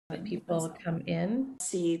that people come in.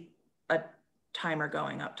 See a timer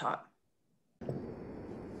going up top.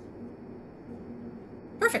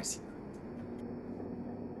 Perfect.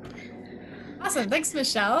 Awesome. Thanks,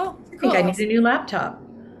 Michelle. I think I need a new laptop.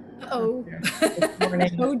 Uh-oh.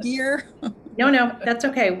 Oh dear. No, that's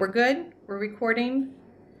okay. We're good. We're recording.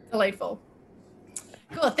 Delightful.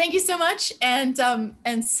 Cool. Thank you so much. And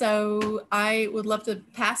so I would love to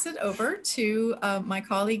pass it over to my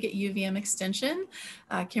colleague at UVM Extension,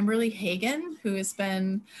 Kimberly Hagan, who has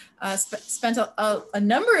been spent a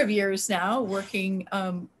number of years now working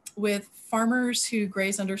with farmers who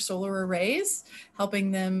graze under solar arrays,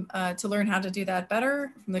 helping them to learn how to do that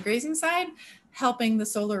better from the grazing side, helping the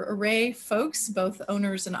solar array folks, both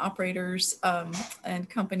owners and operators and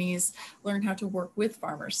companies, learn how to work with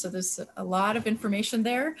farmers. So there's a lot of information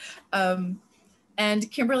there.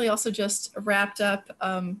 And Kimberly also just wrapped up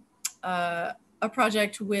a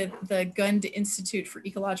project with the Gund Institute for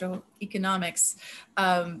Ecological Economics,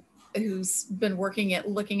 who's been working at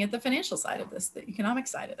looking at the financial side of this, the economic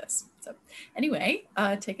side of this. So anyway,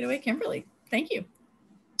 take it away, Kimberly. Thank you.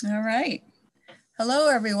 All right. Hello,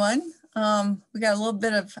 everyone. We got a little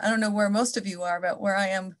bit of, I don't know where most of you are, but where I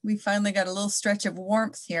am, we finally got a little stretch of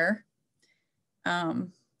warmth here. All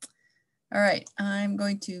right, I'm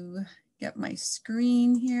going to get my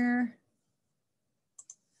screen here.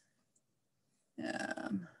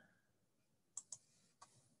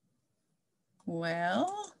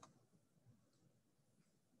 Well,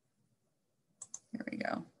 here we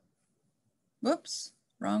go. Whoops,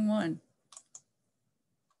 wrong one.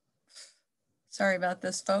 Sorry about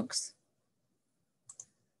this, folks.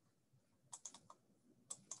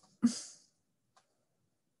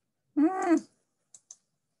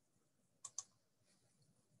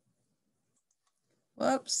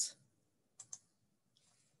 Whoops.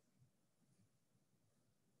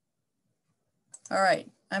 All right,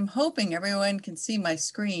 I'm hoping everyone can see my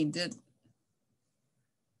screen.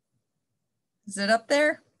 Is it up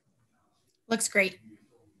there? Looks great.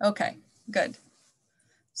 Okay, good.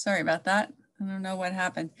 Sorry about that. I don't know what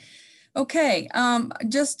happened. Okay,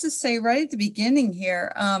 just to say right at the beginning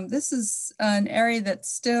here, this is an area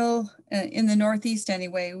that's still in the Northeast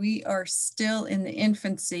anyway. We are still in the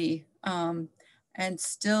infancy and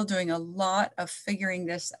still doing a lot of figuring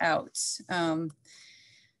this out.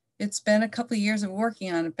 It's been a couple of years of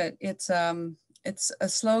working on it, but it's a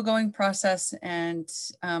slow going process and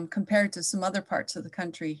compared to some other parts of the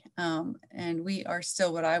country. And we are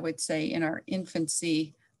still what I would say in our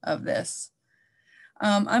infancy of this.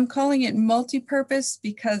 I'm calling it multi-purpose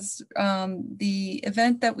because the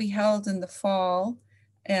event that we held in the fall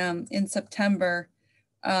in September,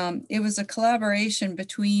 it was a collaboration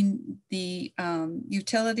between the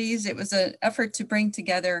utilities. It was an effort to bring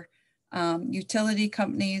together utility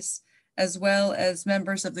companies as well as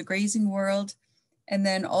members of the grazing world, and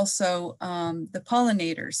then also the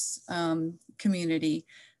pollinators community.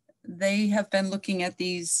 They have been looking at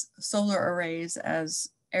these solar arrays as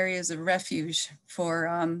areas of refuge for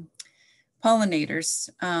pollinators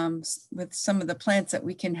with some of the plants that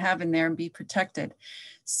we can have in there and be protected.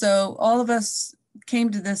 So all of us came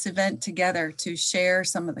to this event together to share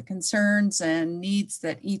some of the concerns and needs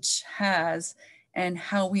that each has and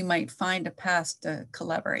how we might find a path to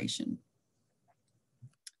collaboration.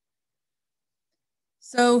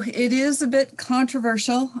 So it is a bit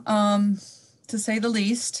controversial, to say the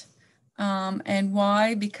least. And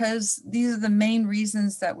why? Because these are the main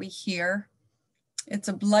reasons that we hear. It's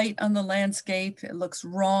a blight on the landscape. It looks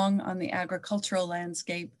wrong on the agricultural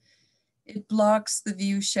landscape. It blocks the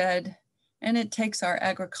view shed, and it takes our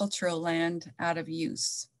agricultural land out of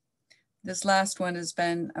use. This last one has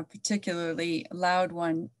been a particularly loud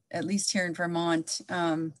one, at least here in Vermont,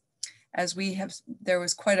 as there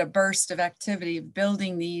was quite a burst of activity of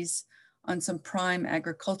building these on some prime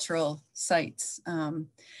agricultural sites.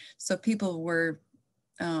 So people were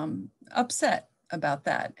upset about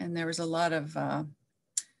that. And there was a lot of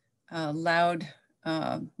loud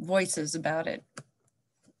voices about it.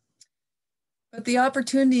 But the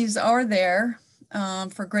opportunities are there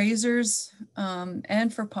for grazers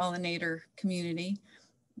and for pollinator community.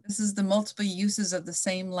 This is the multiple uses of the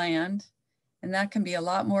same land, and that can be a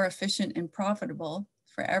lot more efficient and profitable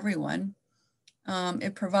for everyone.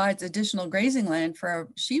 It provides additional grazing land for a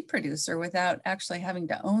sheep producer without actually having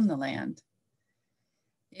to own the land.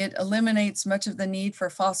 It eliminates much of the need for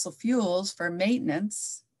fossil fuels for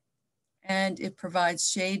maintenance, and it provides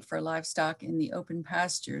shade for livestock in the open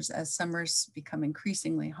pastures as summers become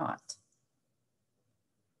increasingly hot.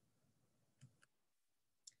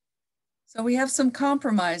 So we have some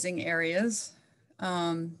compromising areas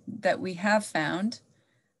that we have found.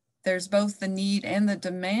 there's both the need and the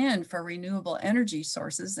demand for renewable energy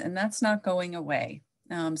sources, and that's not going away.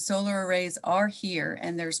 Solar arrays are here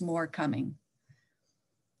and there's more coming.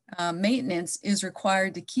 Maintenance is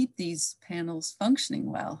required to keep these panels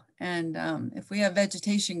functioning well. And if we have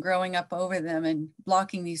vegetation growing up over them and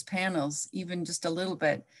blocking these panels, even just a little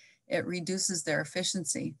bit, it reduces their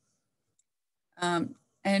efficiency.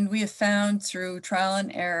 And we have found through trial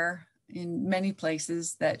and error in many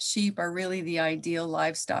places that sheep are really the ideal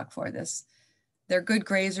livestock for this. They're good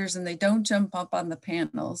grazers and they don't jump up on the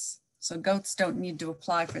panels. So goats don't need to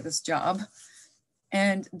apply for this job.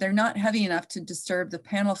 And they're not heavy enough to disturb the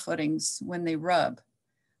panel footings when they rub.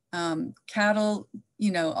 Cattle,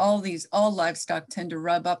 you know, all livestock tend to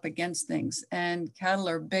rub up against things, and cattle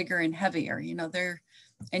are bigger and heavier. You know, they're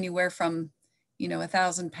anywhere from, you know,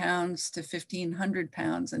 1,000 pounds to 1,500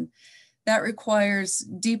 pounds. And that requires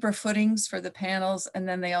deeper footings for the panels. And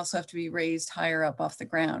then they also have to be raised higher up off the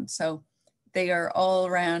ground. So they are all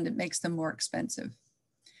around, it makes them more expensive.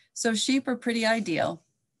 So sheep are pretty ideal.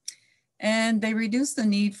 And they reduce the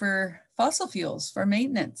need for fossil fuels for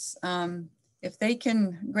maintenance. If they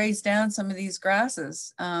can graze down some of these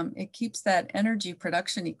grasses, it keeps that energy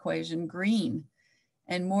production equation green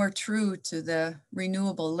and more true to the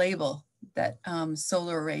renewable label that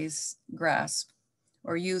solar arrays grasp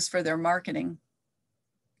or use for their marketing.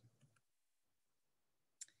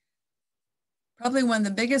 Probably one of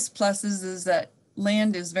the biggest pluses is that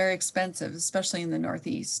land is very expensive, especially in the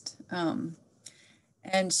Northeast.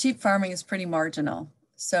 And sheep farming is pretty marginal.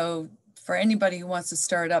 So for anybody who wants to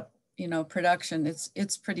start up, you know, production,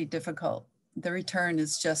 it's pretty difficult. The return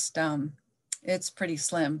is just, it's pretty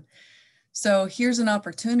slim. So here's an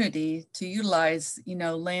opportunity to utilize, you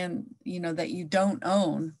know, land, you know, that you don't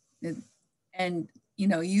own and, you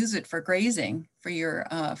know, use it for grazing for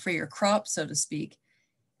your crop, so to speak.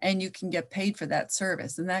 And you can get paid for that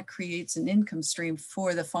service. And that creates an income stream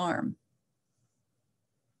for the farm.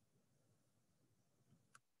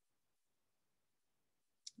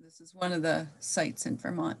 This is one of the sites in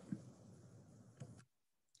Vermont.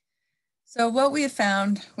 So what we have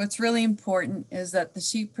found, what's really important is that the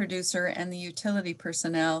sheep producer and the utility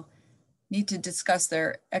personnel need to discuss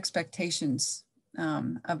their expectations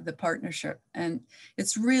of the partnership. And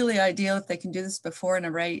it's really ideal if they can do this before an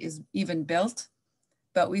array is even built.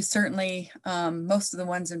 But we certainly, most of the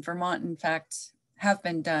ones in Vermont, in fact, have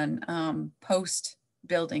been done post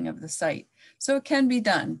building of the site. So it can be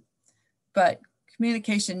done, but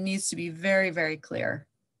communication needs to be very, very clear.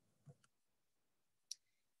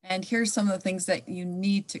 And here's some of the things that you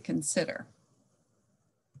need to consider.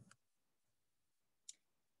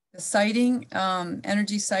 The siting,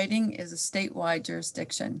 energy siting is a statewide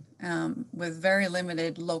jurisdiction with very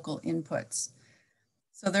limited local inputs.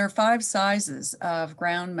 So there are 5 sizes of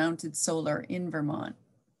ground mounted solar in Vermont.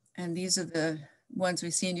 And these are the ones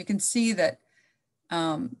we see. And you can see that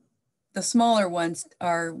the smaller ones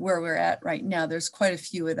are where we're at right now. There's quite a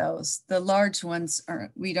few of those. The large ones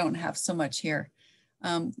we don't have so much here.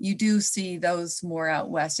 You do see those more out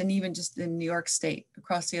west, and even just in New York State,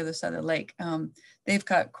 across the other side of the lake, they've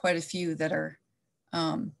got quite a few that are,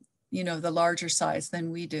 you know, the larger size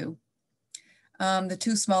than we do. The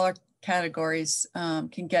 2 smaller categories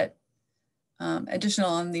can get additional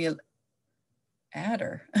on the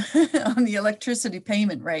adder on the electricity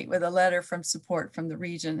payment rate with a letter from support from the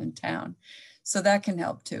region and town. So that can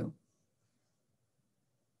help too.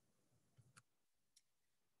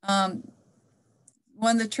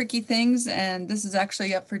 One of the tricky things, and this is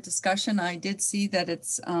actually up for discussion, I did see that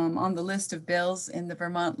it's on the list of bills in the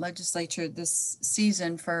Vermont legislature this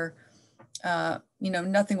season for, you know,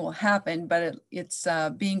 nothing will happen, but it's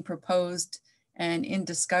being proposed and in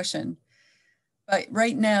discussion. But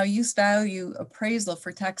right now, use value appraisal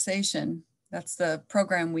for taxation, that's the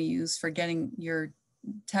program we use for getting your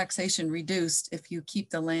taxation reduced if you keep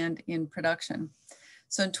the land in production.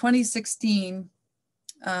 So in 2016,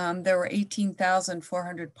 there were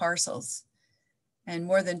 18,400 parcels and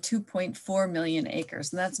more than 2.4 million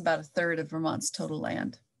acres. And that's about 1/3 of Vermont's total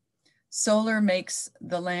land. Solar makes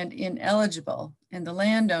the land ineligible, and the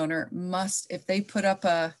landowner must, if they put up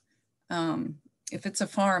if it's a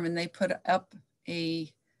farm and they put up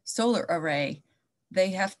a solar array, they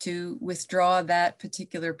have to withdraw that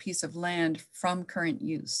particular piece of land from current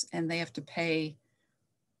use, and they have to pay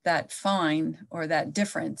that fine or that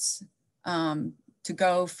difference to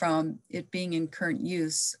go from it being in current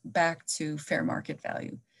use back to fair market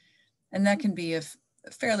value. And that can be a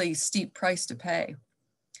fairly steep price to pay.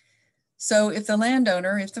 So if the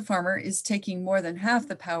landowner, if the farmer is taking more than half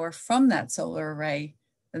the power from that solar array,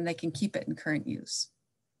 then they can keep it in current use.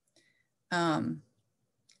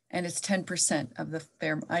 and it's 10% of the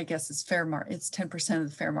fair, I guess it's fair market, it's 10% of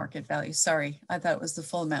the fair market value. Sorry, I thought it was the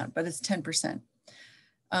full amount, but it's 10%.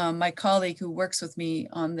 My colleague who works with me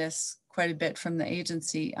on this quite a bit from the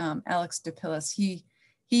agency, Alex DePillis, he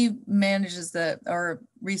manages or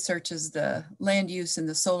researches the land use in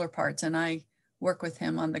the solar parts, and I work with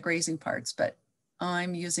him on the grazing parts, but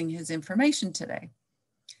I'm using his information today.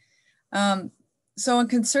 So on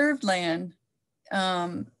conserved land,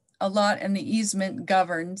 a lot and the easement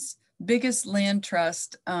governs. Biggest land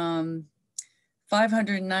trust,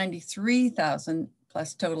 593,000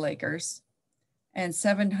 plus total acres, and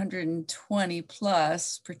 720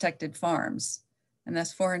 plus protected farms. And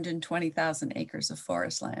that's 420,000 acres of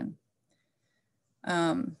forest land.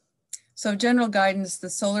 So general guidance, the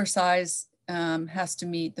solar size has to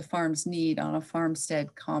meet the farm's need on a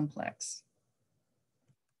farmstead complex.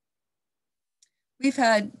 We've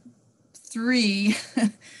had 3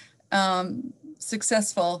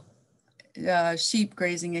 successful sheep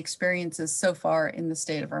grazing experiences so far in the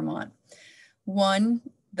state of Vermont.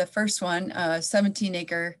 The first one,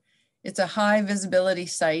 17-acre, it's a high visibility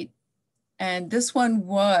site. And this one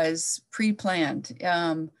was pre-planned.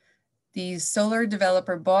 The solar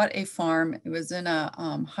developer bought a farm. It was in a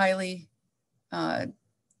highly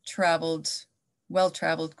well-traveled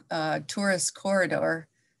tourist corridor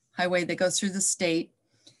highway that goes through the state.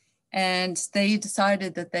 And they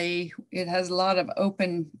decided that it has a lot of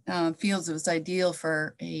open fields. It was ideal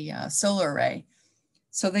for a solar array.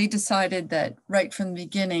 So they decided that right from the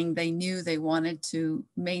beginning, they knew they wanted to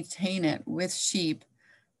maintain it with sheep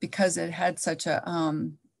because it had such a,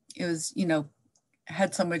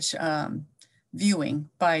 had so much viewing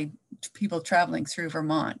by people traveling through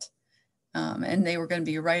Vermont. And they were going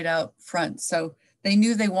to be right out front. So they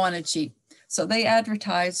knew they wanted sheep. So they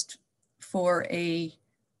advertised for a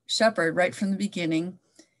shepherd right from the beginning.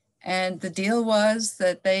 And the deal was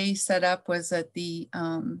that they set up was that the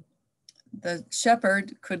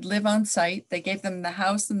shepherd could live on site. They gave them the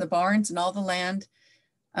house and the barns and all the land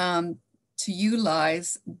to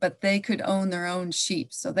utilize, but they could own their own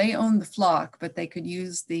sheep. So they owned the flock, but they could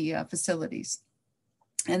use the facilities.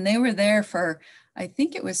 And they were there for, I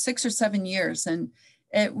think it was 6 or 7 years, and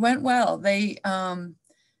it went well. It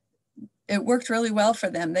worked really well for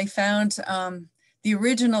them. They found the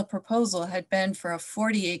original proposal had been for a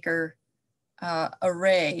 40-acre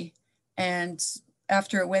array, and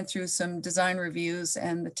after it went through some design reviews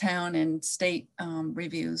and the town and state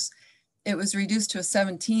reviews, it was reduced to a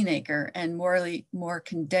 17-acre and more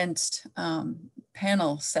condensed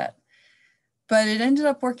panel set. But it ended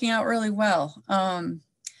up working out really well.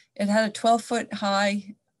 It had a 12-foot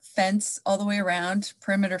high fence all the way around,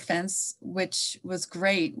 perimeter fence, which was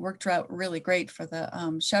great, worked out really great for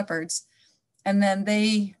the shepherds. And then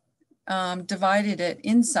they divided it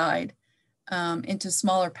inside into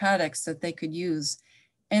smaller paddocks that they could use.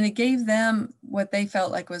 And it gave them what they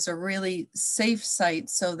felt like was a really safe site,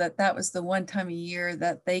 so that was the one time a year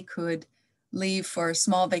that they could leave for a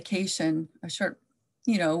small vacation, a short,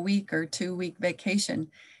 a week or 2-week vacation.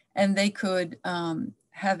 And they could have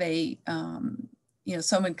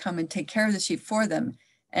someone come and take care of the sheep for them.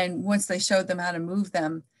 And once they showed them how to move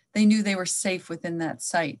them, they knew they were safe within that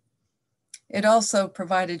site. It also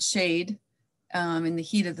provided shade in the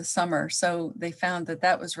heat of the summer. So they found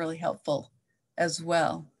that was really helpful as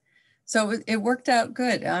well. So it worked out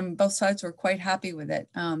good. Both sides were quite happy with it.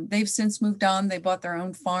 They've since moved on. They bought their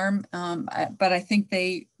own farm, but I think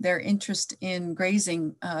their interest in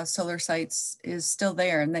grazing solar sites is still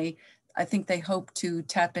there. And I think they hope to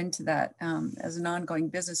tap into that as an ongoing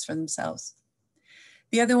business for themselves.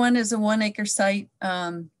 The other one is a 1-acre site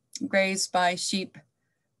grazed by sheep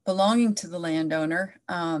belonging to the landowner.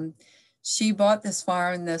 She bought this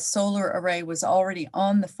farm, and the solar array was already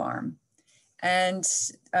on the farm. And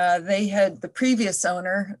the previous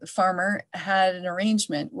owner, the farmer, had an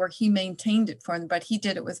arrangement where he maintained it for them, but he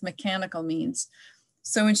did it with mechanical means.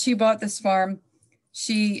 So when she bought this farm,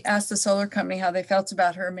 she asked the solar company how they felt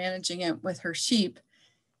about her managing it with her sheep.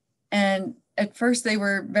 And at first they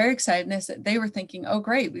were very excited. And they were thinking, oh,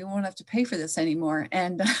 great, we won't have to pay for this anymore.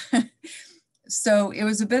 And so it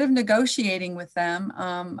was a bit of negotiating with them.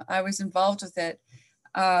 I was involved with it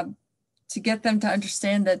to get them to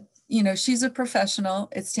understand that, she's a professional.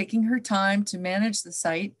 It's taking her time to manage the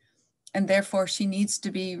site, and therefore she needs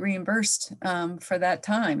to be reimbursed for that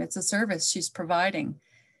time. It's a service she's providing.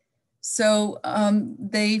 So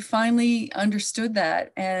they finally understood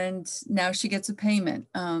that, and now she gets a payment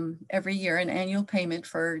every year, an annual payment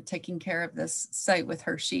for taking care of this site with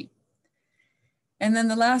her sheep. And then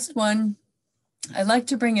the last one, I like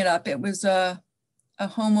to bring it up. It was a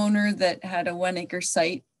homeowner that had a 1-acre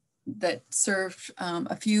site that served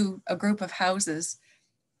a group of houses.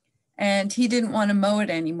 And he didn't want to mow it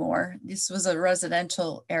anymore. This was a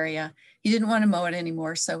residential area. He didn't want to mow it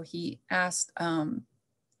anymore. So he asked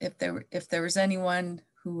if there was anyone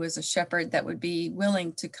who was a shepherd that would be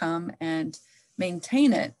willing to come and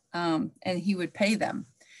maintain it, and he would pay them.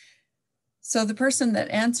 So the person that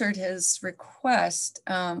answered his request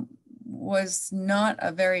was not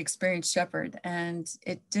a very experienced shepherd, and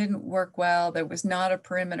it didn't work well. There was not a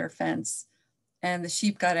perimeter fence, and the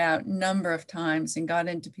sheep got out a number of times and got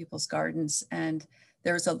into people's gardens, and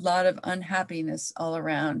there was a lot of unhappiness all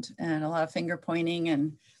around and a lot of finger pointing,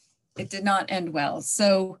 and it did not end well.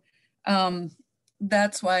 So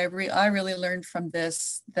that's why I really learned from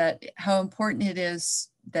this that how important it is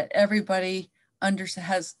that everybody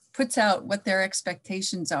puts out what their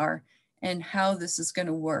expectations are and how this is going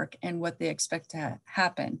to work and what they expect to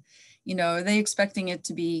happen. You know, are they expecting it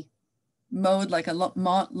to be mowed like a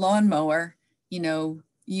lawnmower, you know,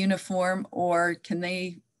 uniform, or can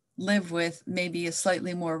they live with maybe a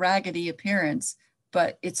slightly more raggedy appearance,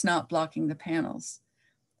 but it's not blocking the panels?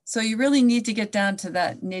 So you really need to get down to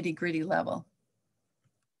that nitty-gritty level.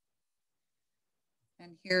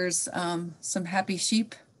 And here's some happy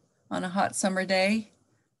sheep on a hot summer day.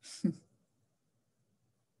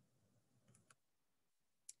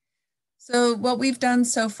 So what we've done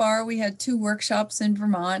so far, we had 2 workshops in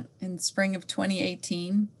Vermont in spring of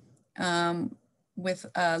 2018 with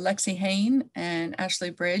Lexi Hain and Ashley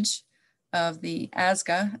Bridge of the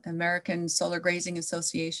ASGA, American Solar Grazing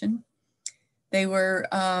Association. They were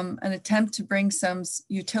an attempt to bring some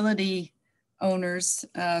utility owners,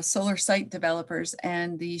 solar site developers,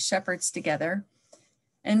 and the shepherds together.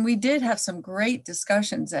 And we did have some great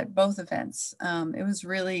discussions at both events. It was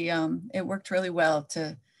really, it worked really well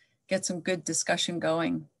to get some good discussion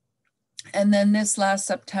going. And then this last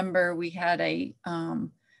September, we had a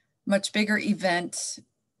much bigger event.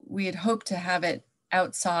 We had hoped to have it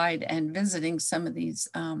outside and visiting some of these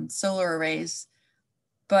solar arrays,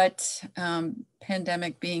 but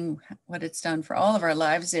pandemic being what it's done for all of our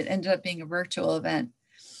lives, it ended up being a virtual event.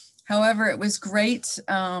 However, it was great.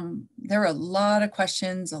 There were a lot of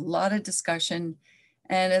questions, a lot of discussion.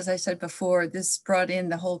 And as I said before, this brought in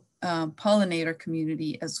the whole pollinator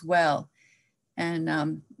community as well.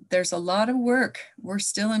 And there's a lot of work. We're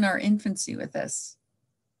still in our infancy with this.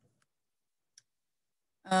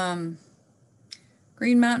 Green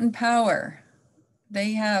Mountain Power,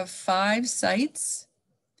 they have 5 sites,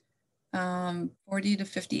 40 to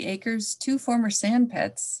 50 acres, 2 former sand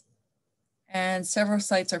pits, and several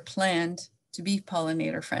sites are planned to be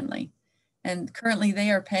pollinator friendly. And currently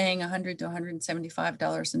they are paying $100 to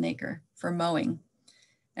 $175 an acre for mowing.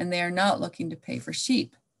 And they are not looking to pay for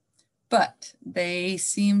sheep. But they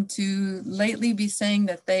seem to lately be saying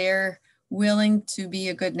that they're willing to be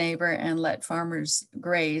a good neighbor and let farmers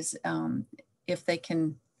graze if they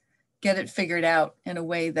can get it figured out in a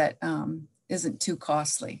way that isn't too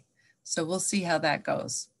costly. So we'll see how that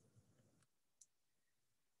goes.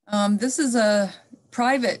 This is a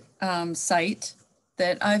private site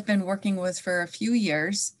that I've been working with for a few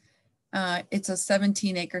years. It's a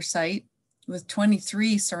 17-acre site with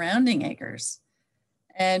 23 surrounding acres.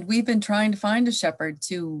 And we've been trying to find a shepherd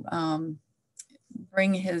to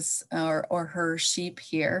bring his or her sheep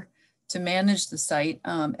here to manage the site.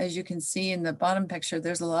 As you can see in the bottom picture,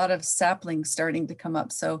 there's a lot of saplings starting to come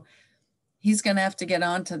up. So he's gonna have to get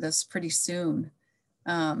onto this pretty soon.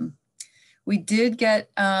 We did get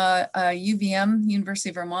a UVM, University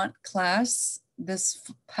of Vermont class this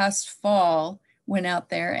past fall, went out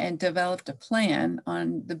there and developed a plan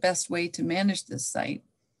on the best way to manage this site.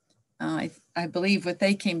 I believe what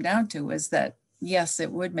they came down to was that, yes,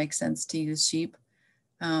 it would make sense to use sheep.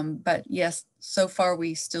 But yes, so far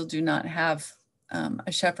we still do not have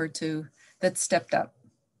a shepherd that stepped up.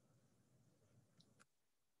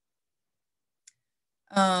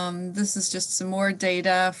 This is just some more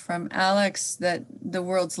data from Alex that the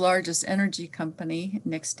world's largest energy company,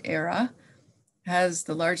 NextEra, has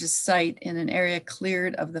the largest site in an area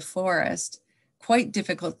cleared of the forest, quite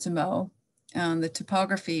difficult to mow. The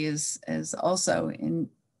topography is also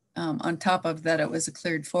on top of that, it was a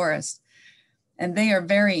cleared forest. And they are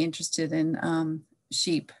very interested in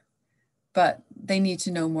sheep, but they need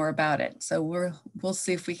to know more about it. So we'll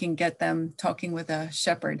see if we can get them talking with a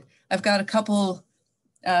shepherd. I've got a couple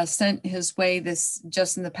sent his way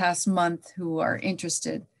just in the past month who are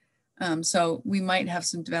interested. So we might have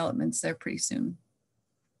some developments there pretty soon.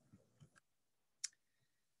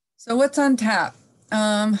 So what's on tap?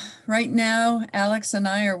 Right now, Alex and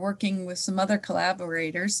I are working with some other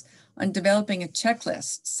collaborators on developing a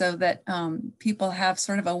checklist so that people have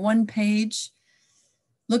sort of a one-page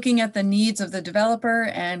looking at the needs of the developer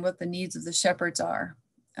and what the needs of the shepherds are.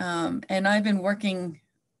 And I've been working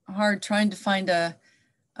hard trying to find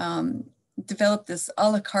develop this a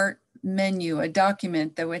la carte menu, a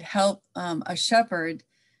document that would help a shepherd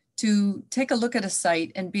to take a look at a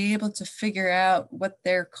site and be able to figure out what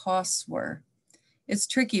their costs were. It's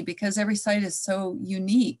tricky because every site is so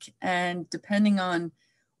unique, and depending on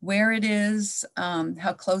where it is,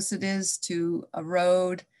 how close it is to a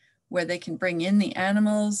road where they can bring in the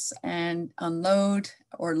animals and unload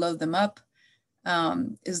or load them up.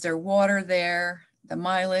 Is there water there, the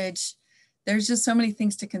mileage? There's just so many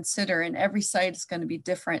things to consider, and every site is going to be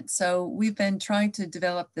different. So we've been trying to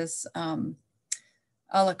develop this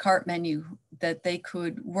a la carte menu that they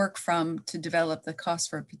could work from to develop the cost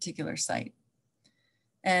for a particular site.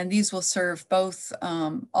 And these will serve both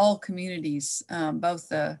all communities, both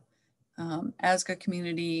the ASGA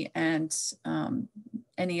community and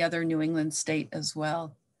any other New England state as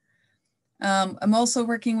well. I'm also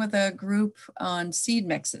working with a group on seed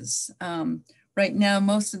mixes. Right now,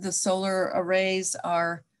 most of the solar arrays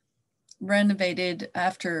are renovated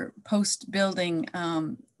after post-building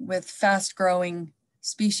with fast-growing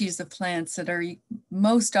species of plants that are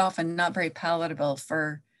most often not very palatable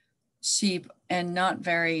for sheep and not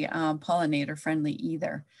very pollinator-friendly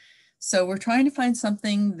either. So we're trying to find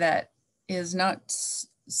something that is not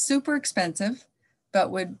super expensive, but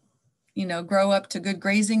would, you know, grow up to good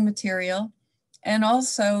grazing material, and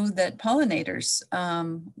also that pollinators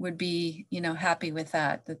would be, you know, happy with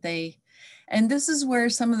that, and this is where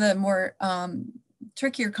some of the more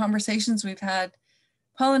trickier conversations we've had.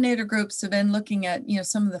 Pollinator groups have been looking at, you know,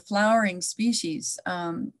 some of the flowering species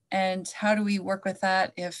and how do we work with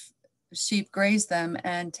that if sheep graze them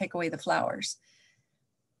and take away the flowers.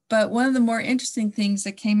 But one of the more interesting things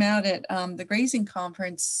that came out at the grazing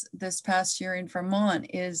conference this past year in Vermont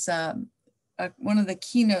is one of the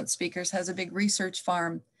keynote speakers has a big research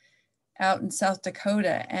farm out in South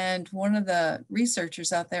Dakota. And one of the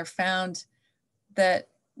researchers out there found that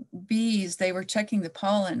bees, they were checking the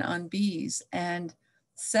pollen on bees, and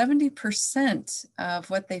 70% of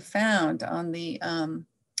what they found on the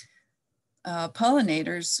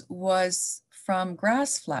pollinators was from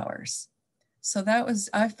grass flowers. So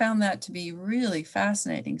I found that to be really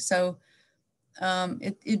fascinating. So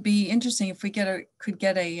it'd be interesting if we could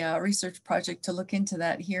get a research project to look into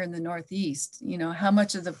that here in the Northeast. You know, how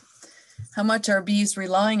much are bees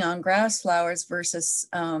relying on grass flowers versus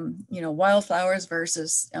you know, wildflowers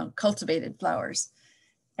versus cultivated flowers.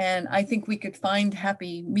 And I think we could find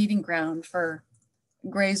happy meeting ground for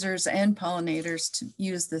grazers and pollinators to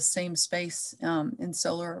use the same space in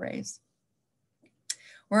solar arrays.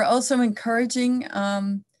 We're also encouraging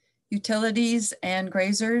utilities and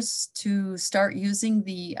grazers to start using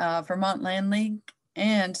the Vermont Land League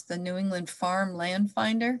and the New England Farm Land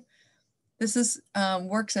Finder. This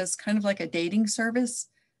works as kind of like a dating service.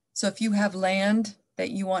 So if you have land that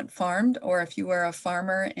you want farmed, or if you are a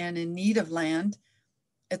farmer and in need of land,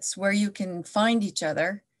 it's where you can find each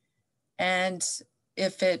other. And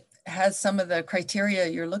if it has some of the criteria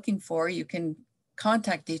you're looking for, you can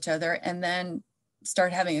contact each other and then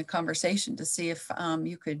start having a conversation to see if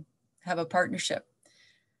you could have a partnership.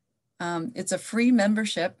 It's a free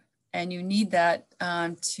membership, and you need that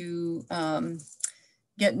to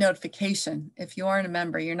get notification. If you aren't a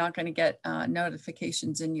member, you're not going to get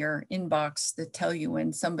notifications in your inbox that tell you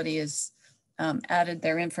when somebody has added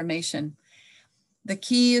their information. The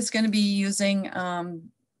key is going to be using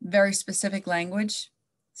very specific language.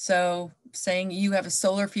 So saying you have a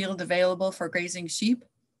solar field available for grazing sheep,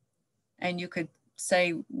 and you could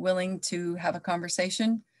say willing to have a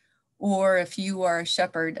conversation. Or if you are a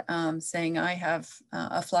shepherd saying I have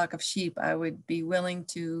a flock of sheep, I would be willing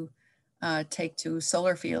to take to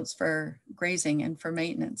solar fields for grazing and for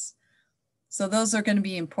maintenance. So those are going to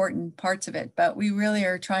be important parts of it, but we really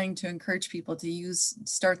are trying to encourage people to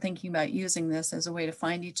start thinking about using this as a way to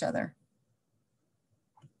find each other.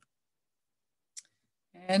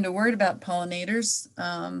 And a word about pollinators.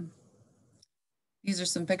 These are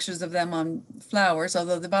some pictures of them on flowers,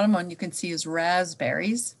 although the bottom one you can see is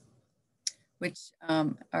raspberries, which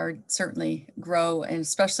are certainly grow, and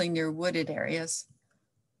especially near wooded areas.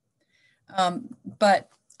 But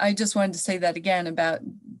I just wanted to say that again about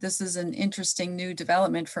this is an interesting new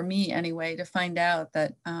development for me anyway, to find out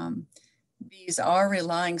that bees are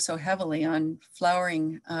relying so heavily on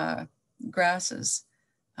flowering grasses.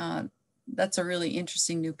 That's a really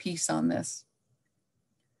interesting new piece on this.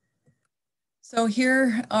 So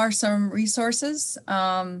here are some resources.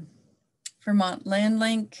 Vermont Land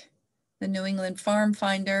Link, the New England Farm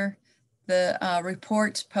Finder, the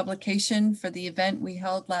report publication for the event we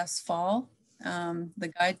held last fall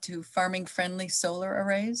the Guide to Farming Friendly Solar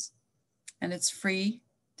Arrays, and it's free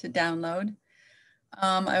to download.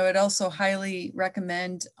 I would also highly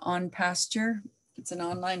recommend On Pasture. It's an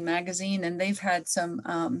online magazine, and they've had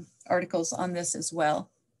some articles on this as well.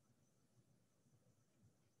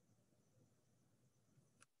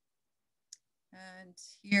 And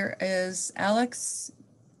here is Alex.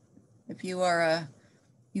 If you are a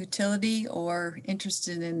utility or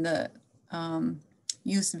interested in the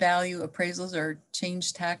use value appraisals or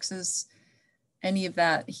change taxes, any of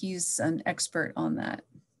that, he's an expert on that.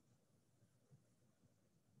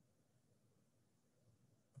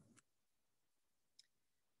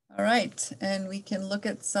 All right, and we can look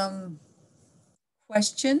at some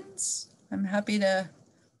questions. I'm happy to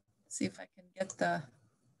see if I can get the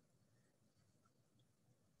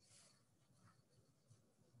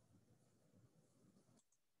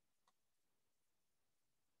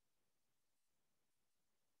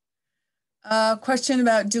question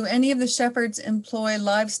about, do any of the shepherds employ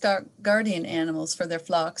livestock guardian animals for their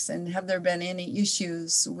flocks, and have there been any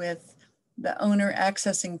issues with the owner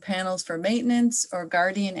accessing panels for maintenance or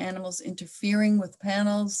guardian animals interfering with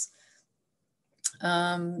panels,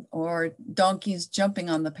 or donkeys jumping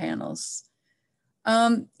on the panels?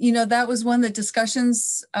 You know, that was one of the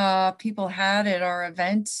discussions people had at our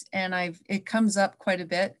event, and it comes up quite a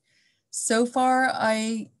bit. So far,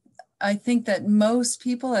 I think that most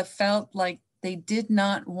people have felt like they did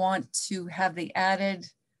not want to have the added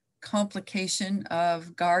complication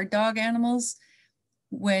of guard dog animals,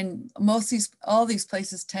 when all these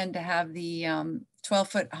places tend to have the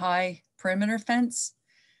 12-foot high perimeter fence.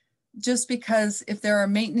 Just because if there are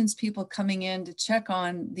maintenance people coming in to check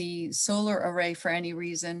on the solar array for any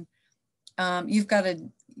reason, you've got to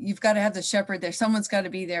have the shepherd there. Someone's got to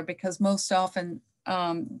be there, because most often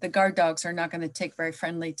the guard dogs are not going to take very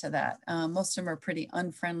friendly to that. Most of them are pretty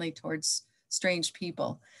unfriendly towards strange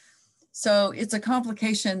people. So it's a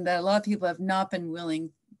complication that a lot of people have not been willing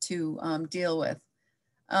to deal with.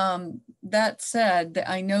 That said,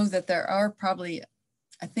 I know that there are probably,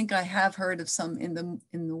 I think I have heard of some in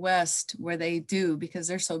the West where they do, because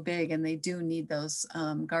they're so big and they do need those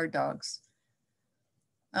guard dogs.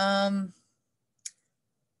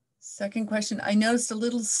 Second question, I noticed a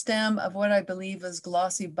little stem of what I believe was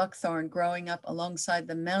glossy buckthorn growing up alongside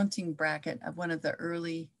the mounting bracket of one of the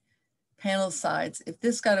early panel sides. If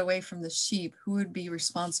this got away from the sheep, who would be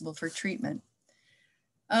responsible for treatment?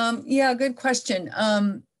 Yeah, good question.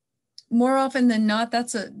 More often than not,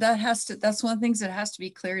 that's one of the things that has to be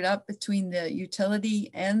cleared up between the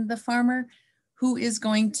utility and the farmer. Who is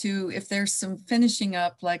going to, if there's some finishing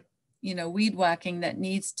up, like, you know, weed whacking that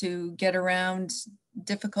needs to get around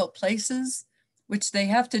difficult places, which they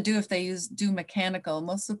have to do if they do mechanical.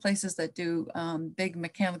 Most of the places that do big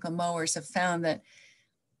mechanical mowers have found that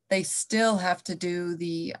they still have to do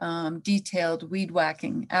the detailed weed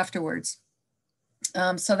whacking afterwards.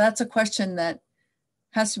 So that's a question that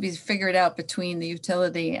has to be figured out between the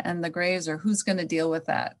utility and the grazer. Who's going to deal with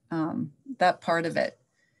that, that part of it?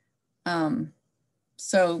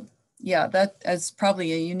 So yeah, that is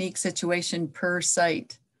probably a unique situation per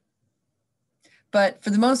site. But for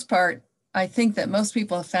the most part, I think that most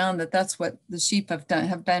people have found that that's what the sheep have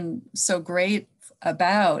been so great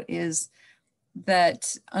about, is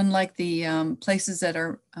that unlike the places that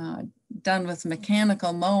are done with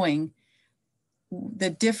mechanical mowing, the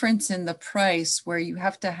difference in the price, where you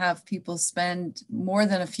have to have people spend more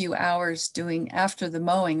than a few hours doing after the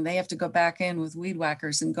mowing, they have to go back in with weed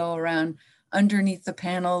whackers and go around underneath the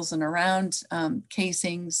panels and around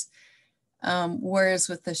casings. Whereas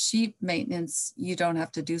with the sheep maintenance, you don't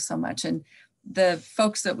have to do so much. And the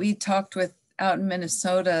folks that we talked with out in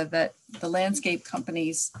Minnesota, that the landscape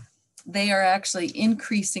companies, they are actually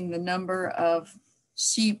increasing the number of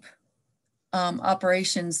sheep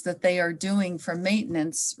operations that they are doing for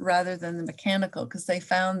maintenance rather than the mechanical, because they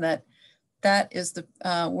found that that is the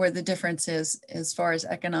where the difference is as far as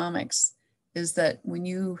economics, is that when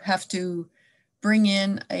you have to bring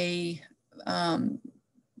in a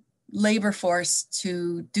labor force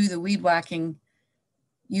to do the weed whacking,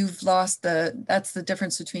 you've lost that's the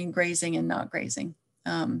difference between grazing and not grazing.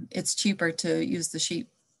 It's cheaper to use the sheep.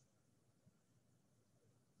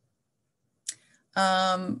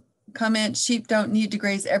 Comment, sheep don't need to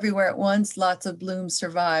graze everywhere at once. Lots of blooms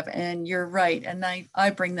survive. And you're right. And I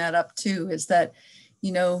bring that up too, is that,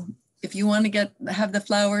 you know, if you want to have the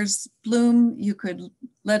flowers bloom, you could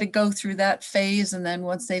let it go through that phase. And then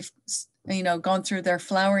once they've, you know, gone through their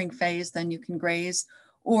flowering phase, then you can graze,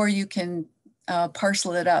 or you can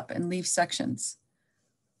parcel it up and leave sections.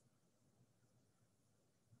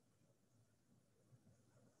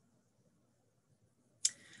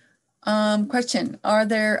 Question, are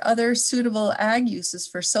there other suitable ag uses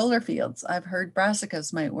for solar fields? I've heard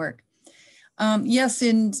brassicas might work. Yes,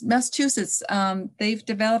 in Massachusetts, they've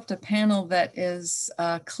developed a panel that is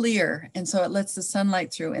clear, and so it lets the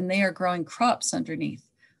sunlight through, and they are growing crops underneath.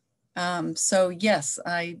 So yes,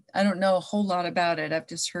 I don't know a whole lot about it. I've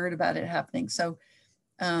just heard about it happening. So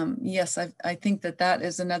yes, I think that that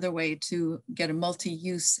is another way to get a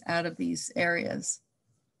multi-use out of these areas.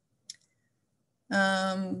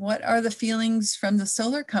 What are the feelings from the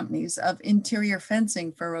solar companies of interior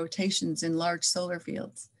fencing for rotations in large solar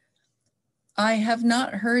fields? I have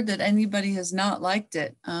not heard that anybody has not liked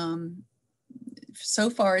it. So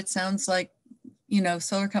far, it sounds like, you know,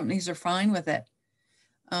 solar companies are fine with it.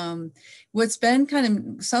 What's been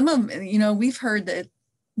kind of, some of, you know, we've heard that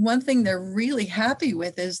one thing they're really happy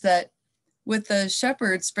with is that with the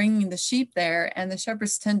shepherds bringing the sheep there, and the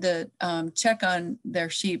shepherds tend to check on their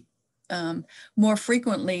sheep more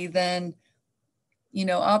frequently than, you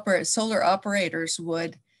know, solar operators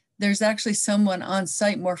would. There's actually someone on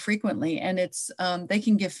site more frequently, and it's they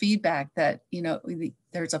can give feedback that, you know,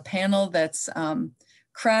 there's a panel that's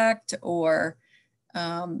cracked or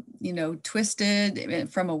you know,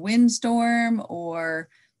 twisted from a windstorm, or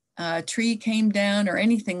a tree came down or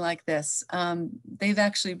anything like this. They've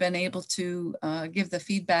actually been able to give the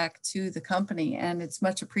feedback to the company, and it's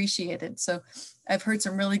much appreciated. So I've heard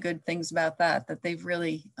some really good things about that, that they've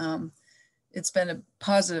really, it's been a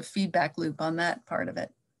positive feedback loop on that part of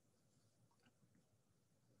it.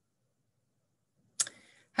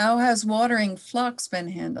 How has watering flocks been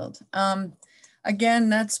handled? Again,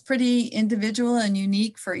 that's pretty individual and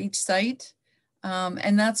unique for each site.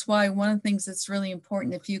 And that's why one of the things that's really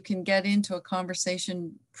important, if you can get into a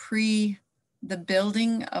conversation pre the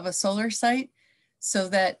building of a solar site, so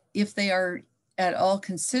that if they are at all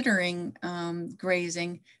considering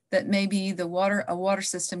grazing, that maybe a water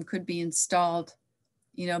system could be installed,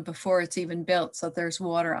 you know, before it's even built, so there's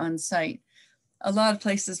water on site. A lot of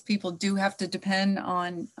places people do have to depend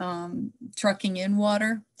on trucking in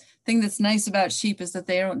water. Thing that's nice about sheep is that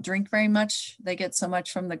they don't drink very much. They get so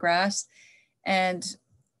much from the grass. And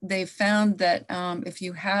they've found that if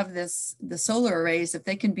you have the solar arrays, if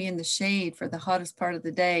they can be in the shade for the hottest part of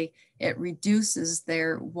the day, it reduces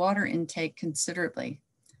their water intake considerably.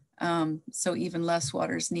 So even less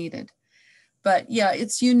water is needed. But yeah,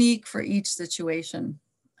 it's unique for each situation.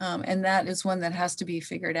 And that is one that has to be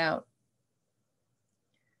figured out.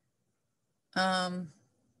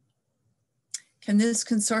 Can this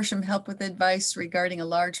consortium help with advice regarding a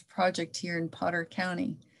large project here in Potter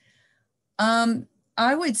County?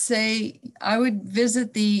 I would say I would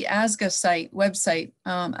visit the ASGA website,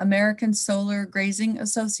 American Solar Grazing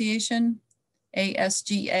Association,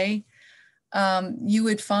 ASGA. You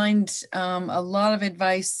would find a lot of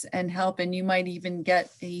advice and help, and you might even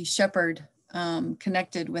get a shepherd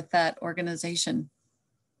connected with that organization.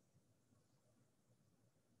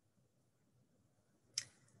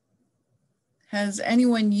 Has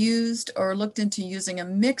anyone used or looked into using a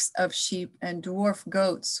mix of sheep and dwarf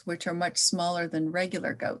goats, which are much smaller than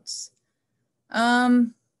regular goats?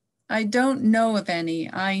 I don't know of any.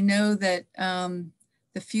 I know that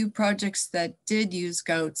the few projects that did use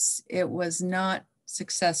goats, it was not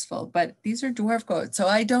successful, but these are dwarf goats, so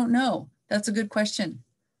I don't know. That's a good question.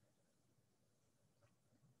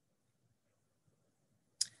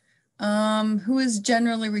 Who is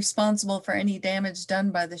generally responsible for any damage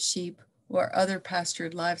done by the sheep or other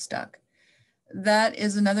pastured livestock? That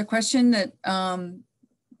is another question that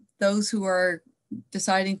those who are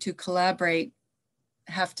deciding to collaborate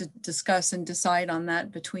have to discuss and decide on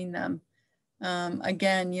that between them.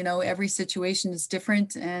 Again, you know, every situation is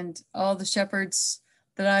different, and all the shepherds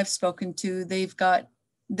that I've spoken to, they've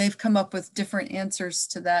come up with different answers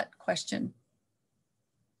to that question.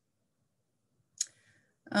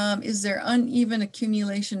 Is there uneven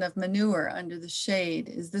accumulation of manure under the shade?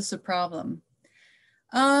 Is this a problem?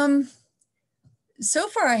 So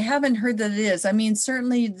far, I haven't heard that it is. I mean,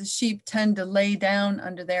 certainly the sheep tend to lay down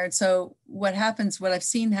under there. And so what happens, what I've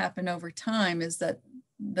seen happen over time is that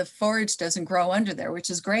the forage doesn't grow under there, which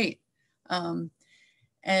is great. And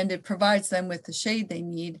it provides them with the shade they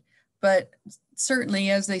need. But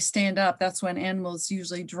certainly as they stand up, that's when animals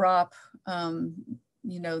usually drop,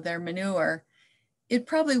 you know, their manure. It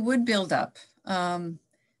probably would build up.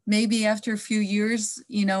 Maybe after a few years,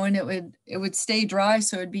 you know, and it would stay dry,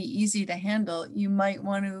 so it'd be easy to handle. You might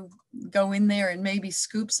want to go in there and maybe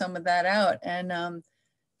scoop some of that out and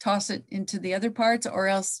toss it into the other parts, or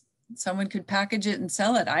else someone could package it and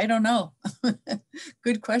sell it. I don't know.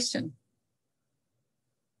 Good question.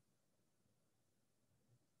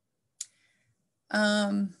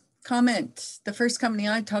 comment. The first company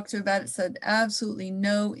I talked to about it said absolutely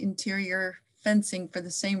no interior fencing for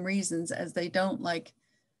the same reasons, as they don't like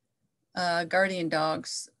guardian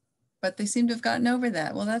dogs, but they seem to have gotten over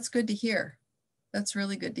that. Well, that's good to hear. That's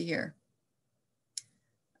really good to hear.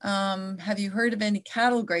 Have you heard of any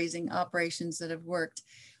cattle grazing operations that have worked?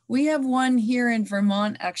 We have one here in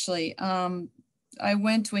Vermont, actually. I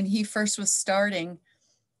went when he first was starting.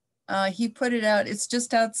 He put it out, it's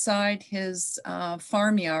just outside his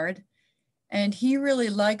farmyard, and he really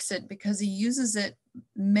likes it because he uses it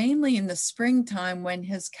mainly in the springtime when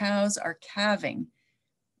his cows are calving.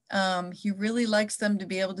 He really likes them to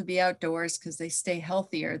be able to be outdoors because they stay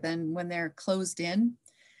healthier than when they're closed in.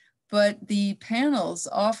 But the panels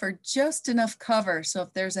offer just enough cover. So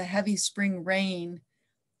if there's a heavy spring rain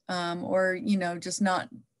or, you know, just not,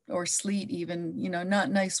 or sleet even, you know,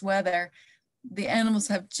 not nice weather, the animals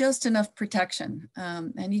have just enough protection.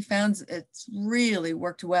 And he found it's really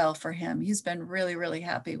worked well for him. He's been really, really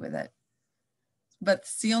happy with it. But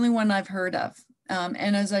it's the only one I've heard of.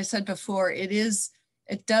 And as I said before,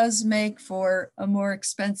 it does make for a more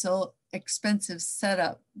expensive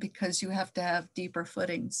setup because you have to have deeper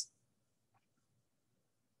footings.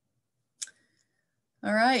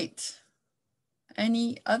 All right.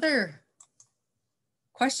 Any other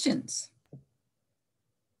questions?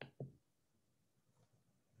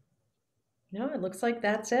 No, it looks like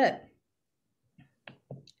that's it.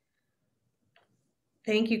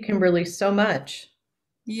 Thank you, Kimberly, so much.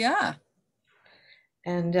 Yeah.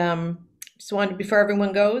 And just wanted, before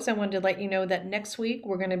everyone goes, I wanted to let you know that next week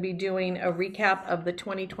we're going to be doing a recap of the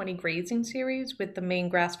 2020 grazing series with the Maine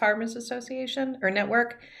Grass Farmers Association or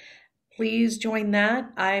Network. Please join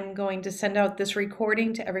that. I'm going to send out this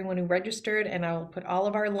recording to everyone who registered, and I'll put all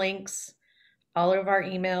of our links, all of our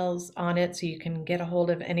emails on it so you can get a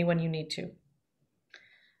hold of anyone you need to.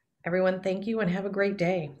 Everyone, thank you and have a great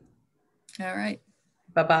day. All right.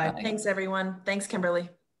 Bye-bye. Thanks, everyone. Thanks, Kimberly.